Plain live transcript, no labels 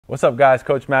What's up, guys?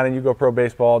 Coach Matt and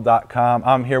YouGoProBaseball.com.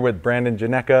 I'm here with Brandon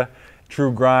Janecka,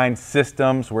 True Grind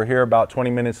Systems. We're here about 20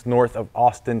 minutes north of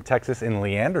Austin, Texas, in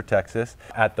Leander, Texas,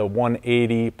 at the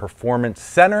 180 Performance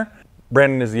Center.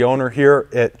 Brandon is the owner here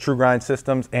at True Grind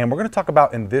Systems, and we're going to talk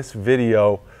about in this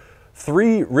video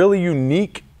 3 really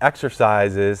unique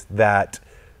exercises that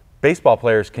baseball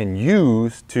players can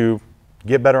use to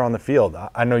get better on the field.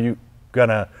 I know you're going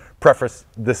to preface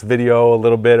this video a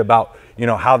little bit about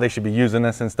how they should be using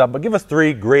this and stuff, but give us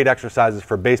 3 great exercises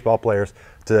for baseball players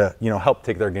to help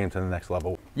take their game to the next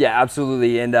level. Yeah,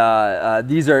 absolutely. And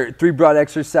these are 3 broad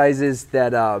exercises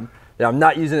that I'm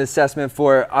not using assessment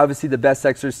for. Obviously, the best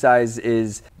exercise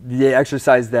is the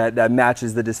exercise that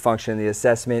matches the dysfunction in the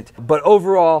assessment. But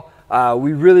overall,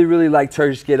 we really like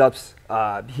Turkish Getups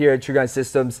here at True Grind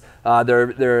Systems.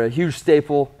 They're a huge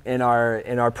staple in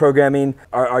our programming.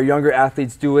 Our younger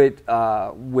athletes do it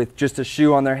with just a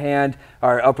shoe on their hand.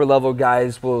 Our upper level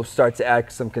guys will start to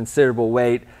add some considerable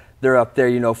weight. They're up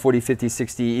there, 40, 50,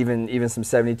 60, even some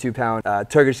 72-pound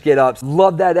Turkish Getups.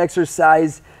 Love that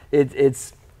exercise.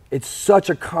 It's such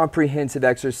a comprehensive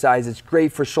exercise. It's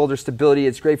great for shoulder stability.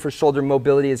 It's great for shoulder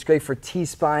mobility. It's great for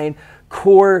T-spine,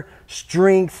 core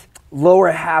strength,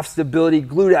 lower half stability,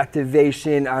 glute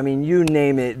activation. I mean, you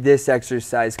name it, this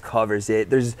exercise covers it.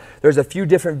 There's a few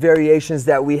different variations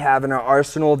that we have in our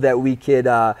arsenal that we could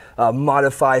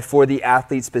modify for the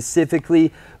athlete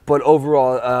specifically. But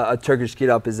overall, a Turkish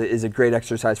Getup is a great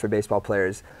exercise for baseball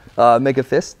players. Make a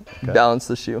fist, okay. Balance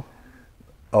the shoe.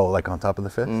 Oh, like on top of the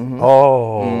fist? Mm-hmm.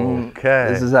 Oh, okay.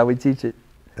 This is how we teach it.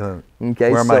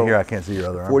 Okay. Where am I here? I can't see your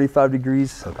other arm. 45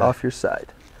 degrees off your side.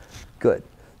 Good.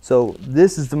 So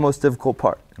this is the most difficult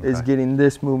part, is getting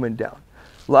this movement down.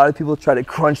 A lot of people try to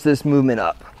crunch this movement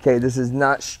up. Okay, this is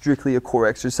not strictly a core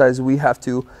exercise. We have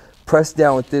to press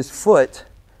down with this foot,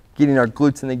 getting our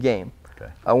glutes in the game.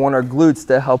 Okay. I want our glutes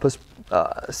to help us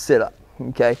sit up.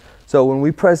 Okay, so when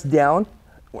we press down,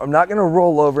 I'm not going to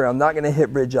roll over. I'm not going to hip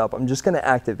bridge up. I'm just going to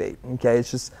activate. Okay, it's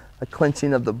just a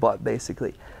clenching of the butt,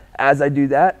 basically. As I do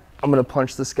that, I'm going to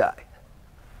punch the sky.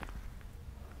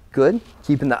 Good.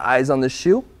 Keeping the eyes on the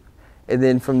shoe. And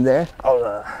then from there,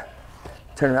 I'll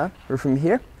turn around. We're from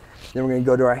here. Then we're going to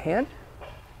go to our hand.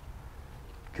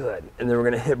 Good. And then we're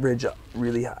going to hip bridge up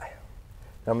really high.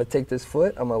 Now I'm going to take this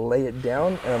foot, I'm going to lay it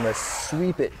down, and I'm going to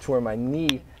sweep it to where my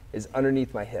knee is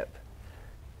underneath my hip.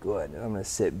 Good. And I'm going to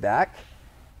sit back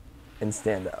and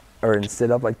stand up. And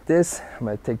sit up like this. I'm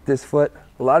going to take this foot.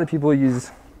 A lot of people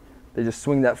they just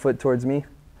swing that foot towards me.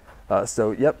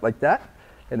 So, yep, like that.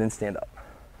 And then stand up.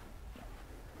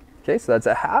 Okay, so that's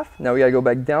a half. Now we gotta go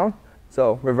back down.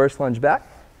 So reverse lunge back.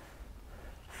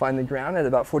 Find the ground at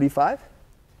about 45.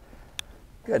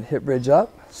 Good, hip bridge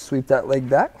up. Sweep that leg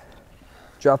back.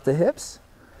 Drop the hips.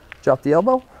 Drop the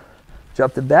elbow.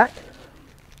 Drop the back.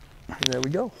 And there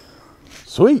we go.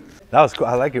 Sweet. That was cool.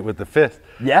 I like it with the fist.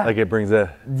 Yeah. Like it brings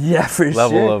a for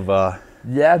level of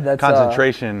that's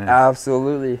concentration.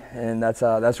 Absolutely, and that's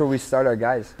where we start our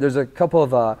guys. There's a couple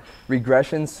of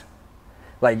regressions.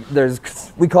 Like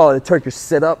we call it a Turkish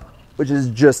sit-up, which is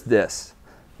just this.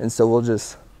 And so we'll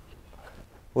just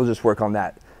work on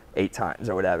that 8 times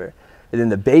or whatever. And then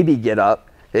the baby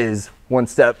get-up is 1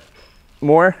 step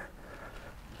more.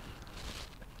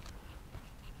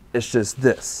 It's just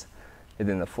this, and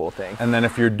then the full thing. And then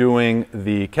if you're doing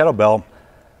the kettlebell,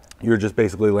 you're just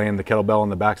basically laying the kettlebell on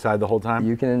the backside the whole time?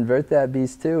 You can invert that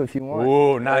beast too if you want.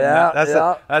 Ooh,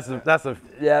 that's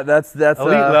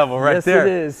elite level right there.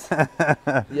 Yes, it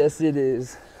is. Yes, it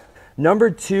is.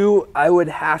 Number 2, I would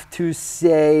have to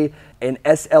say an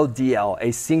SLDL,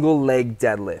 a single leg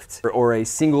deadlift, or a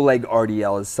single leg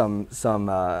RDL, as some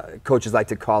coaches like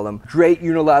to call them. Great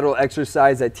unilateral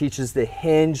exercise that teaches the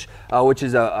hinge, which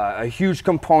is a huge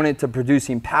component to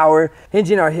producing power.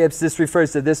 Hinging our hips, this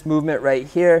refers to this movement right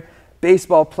here.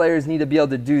 Baseball players need to be able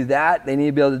to do that. They need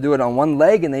to be able to do it on one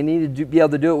leg, and they need to be able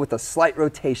to do it with a slight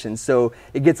rotation. So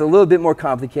it gets a little bit more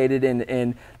complicated,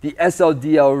 and the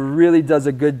SLDL really does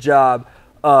a good job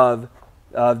of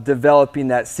developing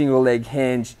that single leg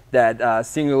hinge, that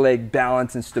single leg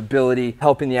balance and stability,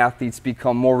 helping the athletes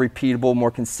become more repeatable, more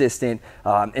consistent,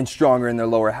 and stronger in their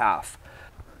lower half.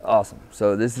 Awesome.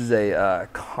 So this is a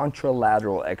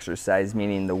contralateral exercise,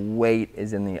 meaning the weight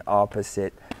is in the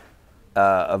opposite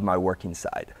of my working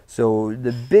side. So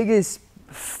the biggest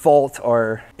fault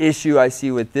or issue I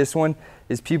see with this one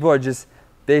is people are just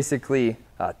basically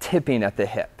tipping at the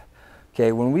hip.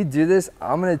 Okay, when we do this,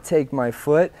 I'm going to take my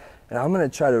foot and I'm going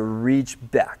to try to reach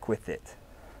back with it.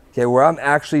 Okay, where I'm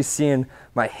actually seeing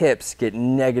my hips get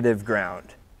negative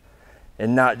ground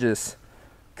and not just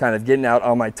kind of getting out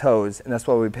on my toes. And that's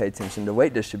why we pay attention to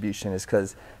weight distribution, is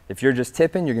because If you're just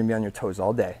tipping, you're gonna be on your toes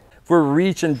all day. If we're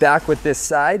reaching back with this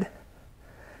side,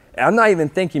 I'm not even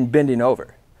thinking bending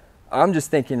over. I'm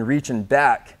just thinking reaching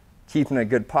back, keeping a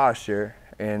good posture,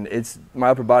 and my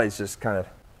upper body's just kind of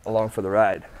along for the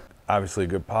ride. Obviously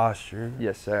good posture.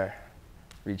 Yes, sir.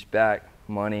 Reach back,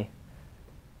 money.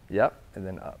 Yep, and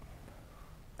then up.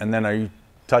 And then are you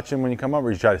touching when you come up,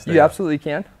 or you try to stay You up? absolutely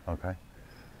can. Okay.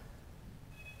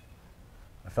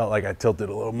 I felt like I tilted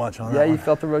a little much on that Yeah, you one.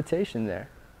 felt the rotation there.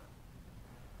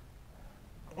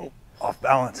 Oh, off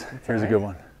balance. Here's a right. good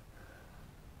one.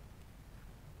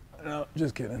 No,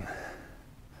 just kidding.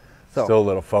 So, Still a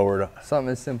little forward.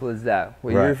 something as simple as that.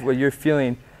 Right. What you're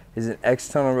feeling is an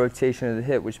external rotation of the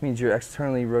hip, which means you're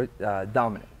externally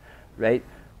dominant, right?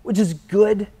 Which is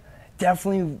good.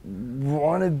 Definitely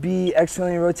want to be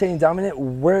externally rotating dominant.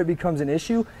 Where it becomes an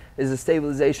issue is the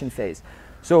stabilization phase.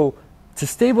 So to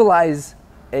stabilize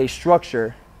a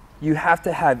structure, you have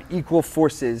to have equal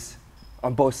forces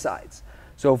on both sides.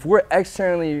 So if we're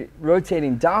externally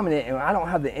rotating dominant and I don't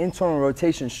have the internal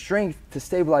rotation strength to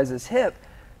stabilize this hip,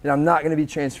 then I'm not going to be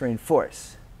transferring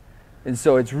force. And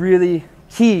so it's really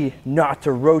key not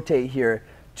to rotate here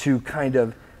to kind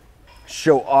of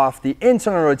show off the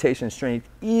internal rotation strength,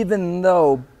 even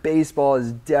though baseball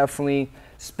is definitely,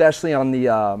 especially on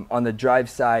the drive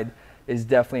side, is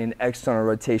definitely an external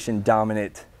rotation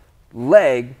dominant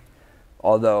leg,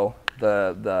 although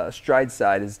the stride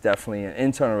side is definitely an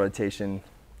internal rotation.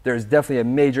 There's definitely a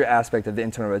major aspect of the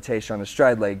internal rotation on the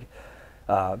stride leg,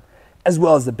 as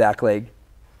well as the back leg.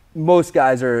 Most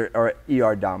guys are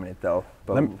ER dominant though.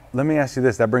 But let me ask you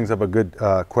this. That brings up a good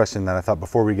question that I thought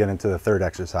before we get into the third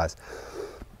exercise.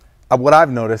 What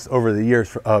I've noticed over the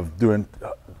years of doing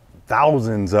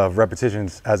thousands of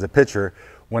repetitions as a pitcher,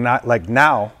 when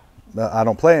now, I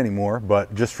don't play anymore,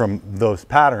 but just from those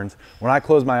patterns, when I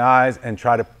close my eyes and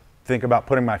try to think about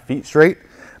putting my feet straight,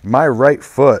 my right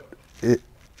foot, it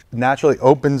naturally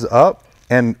opens up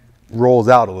and rolls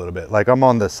out a little bit. Like I'm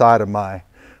on the side of my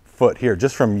foot here,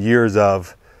 just from years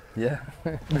of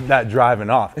that driving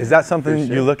off. Is that something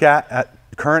you look at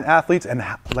current athletes, and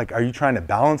like, are you trying to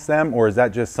balance them, or is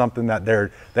that just something that they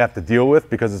have to deal with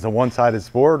because it's a one-sided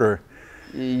sport? Or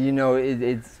you know,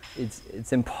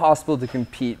 it's impossible to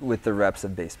compete with the reps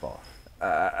of baseball.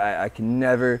 I can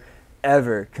never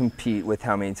ever compete with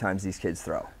how many times these kids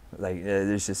throw. Like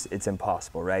it's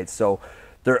impossible, right? So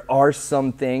there are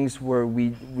some things where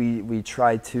we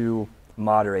try to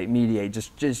mediate,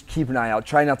 just keep an eye out,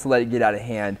 try not to let it get out of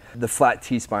hand. The flat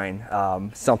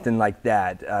T-spine, something like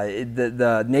that.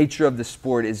 The nature of the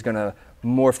sport is gonna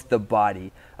morph the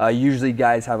body. Usually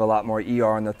guys have a lot more ER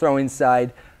on the throwing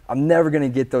side. I'm never gonna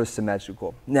get those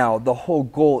symmetrical. Now, the whole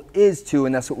goal is to,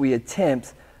 and that's what we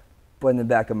attempt, but in the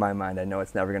back of my mind, I know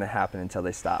it's never gonna happen until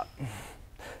they stop.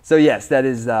 So yes,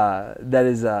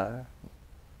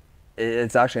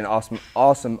 it's actually an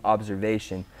awesome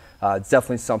observation. It's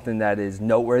definitely something that is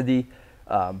noteworthy,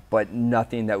 but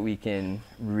nothing that we can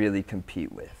really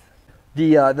compete with.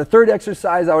 The third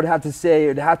exercise, I would have to say,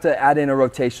 would have to add in a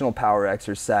rotational power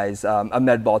exercise, a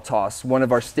med ball toss. One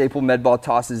of our staple med ball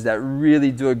tosses that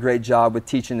really do a great job with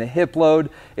teaching the hip load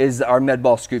is our med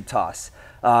ball scoop toss.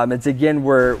 It's again,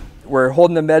 we're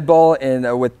holding the med ball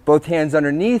and with both hands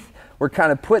underneath, we're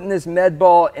kind of putting this med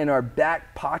ball in our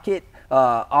back pocket,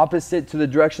 opposite to the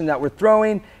direction that we're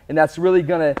throwing, and that's really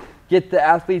going to get the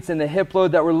athletes in the hip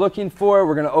load that we're looking for.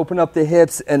 We're going to open up the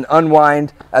hips and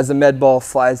unwind as the med ball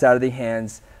flies out of the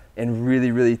hands, and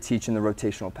really teaching the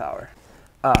rotational power.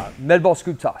 Med ball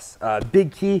scoop toss.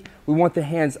 Big key, we want the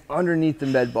hands underneath the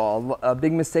med ball. A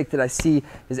big mistake that I see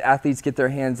is athletes get their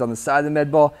hands on the side of the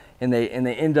med ball and they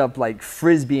end up like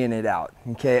frisbeeing it out.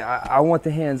 Okay, I want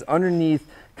the hands underneath,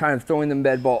 kind of throwing the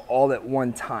med ball all at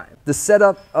one time. The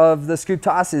setup of the scoop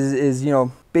toss is you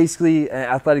know, basically an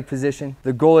athletic position.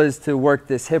 The goal is to work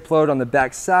this hip load on the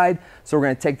back side. So we're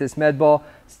going to take this med ball,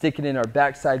 stick it in our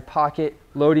backside pocket,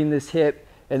 loading this hip,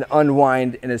 and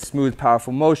unwind in a smooth,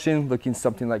 powerful motion, looking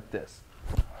something like this.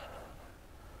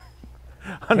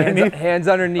 underneath? Hands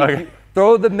underneath. Okay.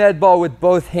 Throw the med ball with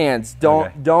both hands.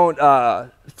 Don't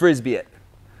frisbee it.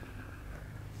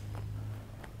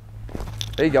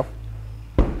 There you go.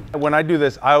 When I do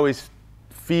this, I always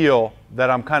feel that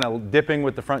I'm kind of dipping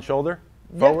with the front shoulder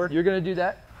forward. Yeah, you're going to do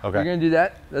that. Okay. You're going to do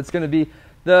that. That's going to be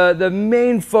the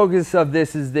main focus of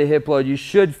this is the hip load. You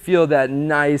should feel that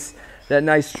nice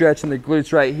stretch in the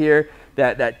glutes right here,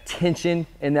 that tension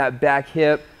in that back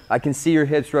hip. I can see your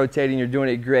hips rotating. You're doing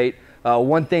it great.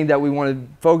 One thing that we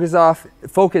want to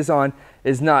focus on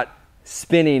is not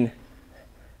spinning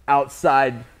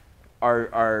outside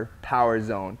our power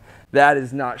zone. That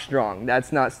is not strong.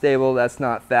 That's not stable. That's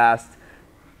not fast.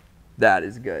 That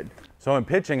is good. So in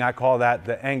pitching, I call that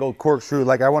the angled corkscrew.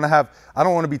 Like I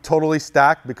don't want to be totally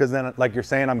stacked, because then, like you're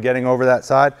saying, I'm getting over that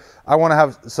side. I want to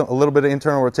have a little bit of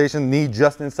internal rotation, knee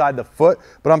just inside the foot,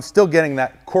 but I'm still getting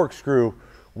that corkscrew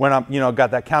when I'm,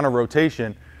 got that counter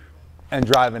rotation and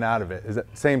driving out of it. Is that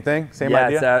same thing? Same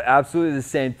idea? Yeah, it's absolutely the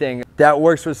same thing. That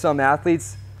works for some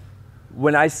athletes.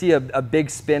 When I see a big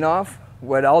spin off,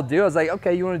 what I'll do is like,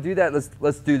 okay, you want to do that?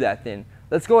 Let's do that then.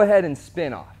 Let's go ahead and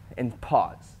spin off and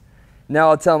pause. Now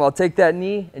I'll tell them, I'll take that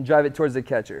knee and drive it towards the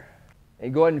catcher.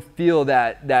 And go ahead and feel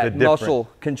that muscle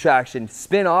contraction.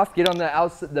 Spin off, get on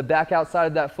the back outside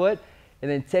of that foot,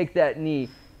 and then take that knee,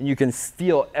 and you can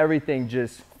feel everything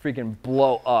just freaking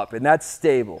blow up. And that's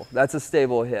stable. That's a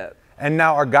stable hip. And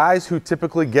now, are guys who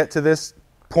typically get to this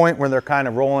point where they're kind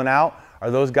of rolling out, are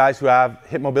those guys who have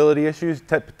hip mobility issues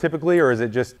typically, or is it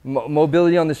just?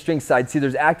 Mobility on the strength side. See,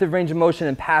 there's active range of motion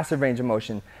and passive range of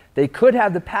motion. They could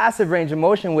have the passive range of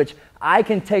motion, which I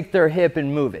can take their hip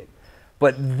and move it.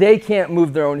 But they can't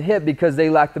move their own hip because they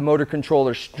lack the motor control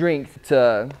or strength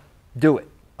to do it.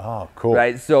 Oh, cool.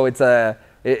 Right? So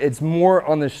it's more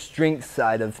on the strength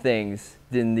side of things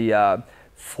than the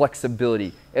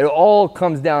flexibility. It all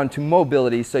comes down to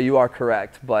mobility, so you are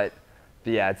correct. But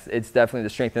yeah, it's definitely the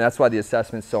strength, and that's why the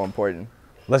assessment is so important.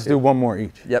 Let's do one more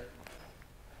each. Yep.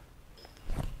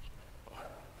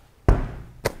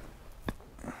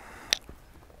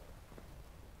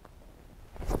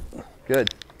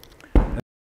 Good.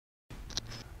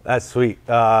 That's sweet.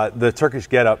 The Turkish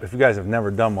Getup, if you guys have never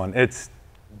done one, it's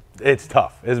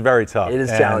tough. It's very tough. It is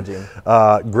challenging.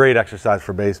 Great exercise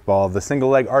for baseball. The single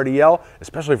leg RDL,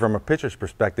 especially from a pitcher's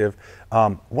perspective,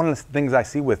 one of the things I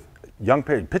see with young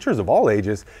pitchers of all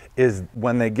ages is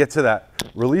when they get to that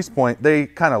release point, they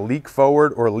kind of leak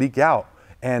forward or leak out.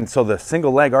 And so the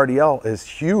single leg RDL is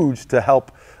huge to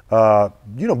help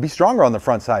be stronger on the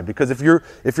front side, because if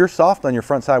you're soft on your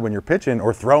front side when you're pitching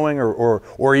or throwing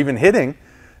or even hitting,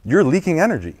 you're leaking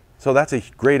energy. So that's a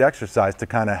great exercise to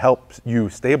kind of help you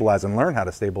stabilize and learn how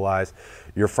to stabilize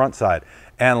your front side.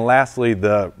 And lastly,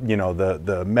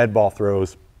 the med ball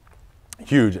throws,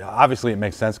 huge. Obviously it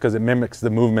makes sense because it mimics the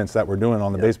movements that we're doing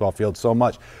on the baseball field so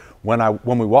much.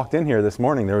 When we walked in here this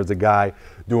morning, there was a guy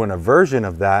doing a version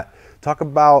of that. Talk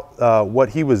about what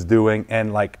he was doing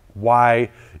and like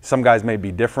why some guys may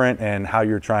be different and how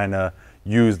you're trying to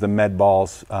use the med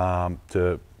balls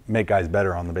to make guys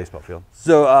better on the baseball field.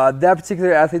 So that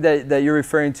particular athlete that you're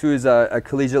referring to is a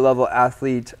collegiate level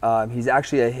athlete. He's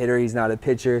actually a hitter, he's not a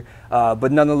pitcher,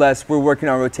 but nonetheless, we're working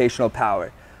on rotational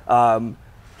power.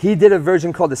 He did a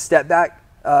version called the step back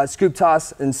scoop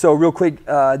toss, and so real quick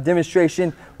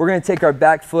demonstration, we're gonna take our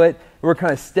back foot, we're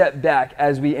kind of step back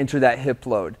as we enter that hip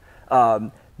load.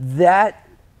 That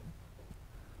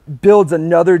builds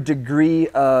another degree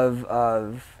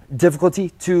of difficulty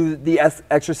to the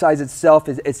exercise itself.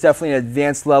 It's definitely an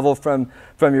advanced level from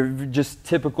your just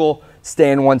typical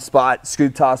stay in one spot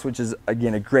scoop toss, which is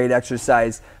again a great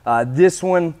exercise. This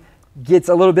one gets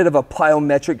a little bit of a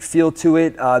plyometric feel to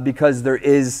it because there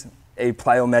is a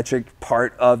plyometric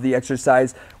part of the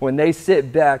exercise. When they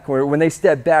sit back or when they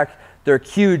step back, they're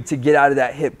cued to get out of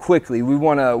that hip quickly. We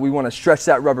want to stretch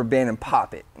that rubber band and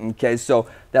pop it. Okay, so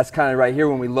that's kind of right here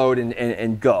when we load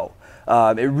and go.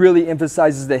 It really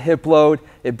emphasizes the hip load.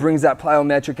 It brings that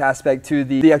plyometric aspect to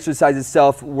the exercise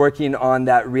itself, working on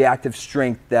that reactive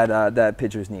strength that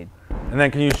pitchers need. And then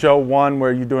can you show one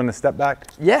where you're doing the step back?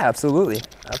 Yeah, absolutely.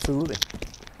 Absolutely.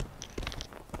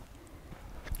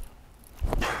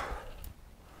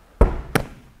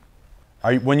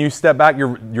 When you step back,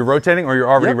 you're rotating or you're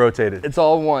already rotated? It's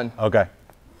all one. Okay.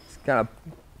 Just kind of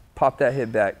pop that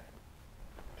hip back.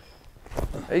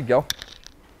 There you go.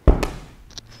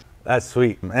 That's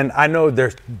sweet. And I know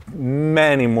there's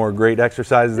many more great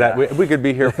exercises that we could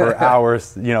be here for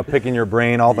hours, picking your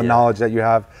brain, all the knowledge that you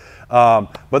have.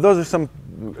 But those are some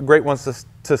great ones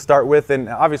to start with. And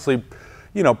obviously,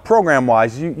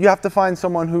 program-wise, you have to find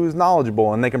someone who's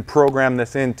knowledgeable and they can program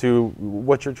this into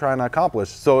what you're trying to accomplish.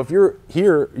 So if you're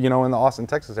here, in the Austin,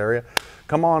 Texas area,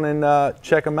 come on and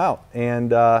check them out.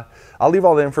 And I'll leave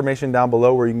all the information down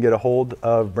below where you can get a hold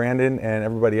of Brandon and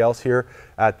everybody else here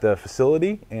at the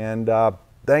facility. And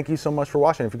thank you so much for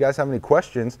watching. If you guys have any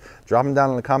questions, drop them down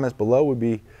in the comments below. We'd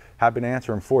be happy to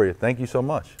answer them for you. Thank you so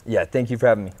much. Yeah, thank you for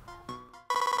having me.